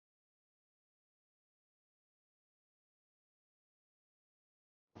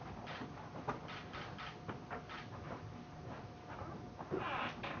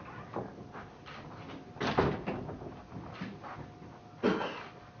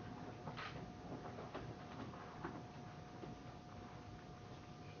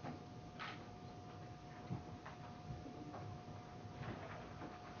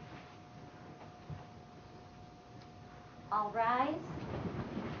All rise.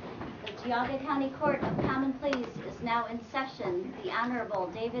 The Geauga County Court of Common Pleas is now in session. The Honorable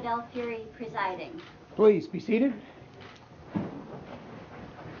David L. Fury presiding. Please be seated.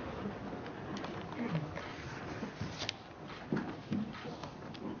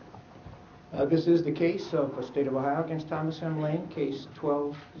 This is the case of the State of Ohio against Thomas M. Lane, case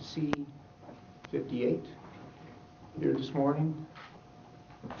 12C58. Here this morning,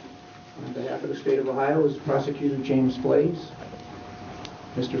 on behalf of the State of Ohio, is Prosecutor James Flays.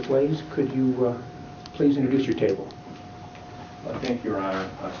 Mr. Flays, could you please introduce your table? Thank you, Your Honor.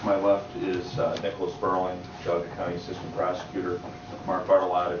 To my left is Nicholas Burling, Geauga County Assistant Prosecutor, Mark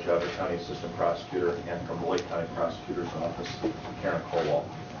Bartolotta, Geauga County Assistant Prosecutor, and from the Lake County Prosecutor's Office, Karen Colwell.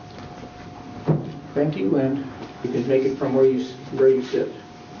 Thank you, and you can make it from where you sit.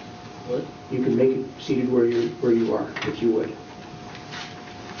 What? You can make it seated where you are, if you would.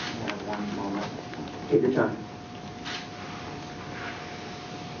 One moment. Take your time.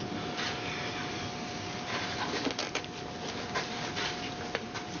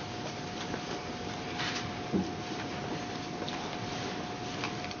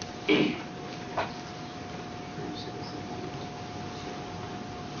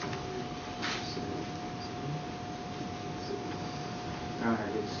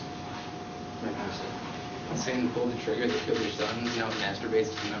 Saying pull the trigger that killed your son, now it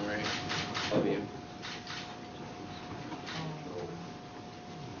masturbates to memory of you.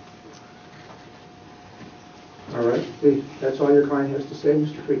 All right. That's all your client has to say,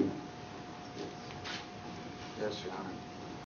 Mr. Friedman? Yes, Your Honor.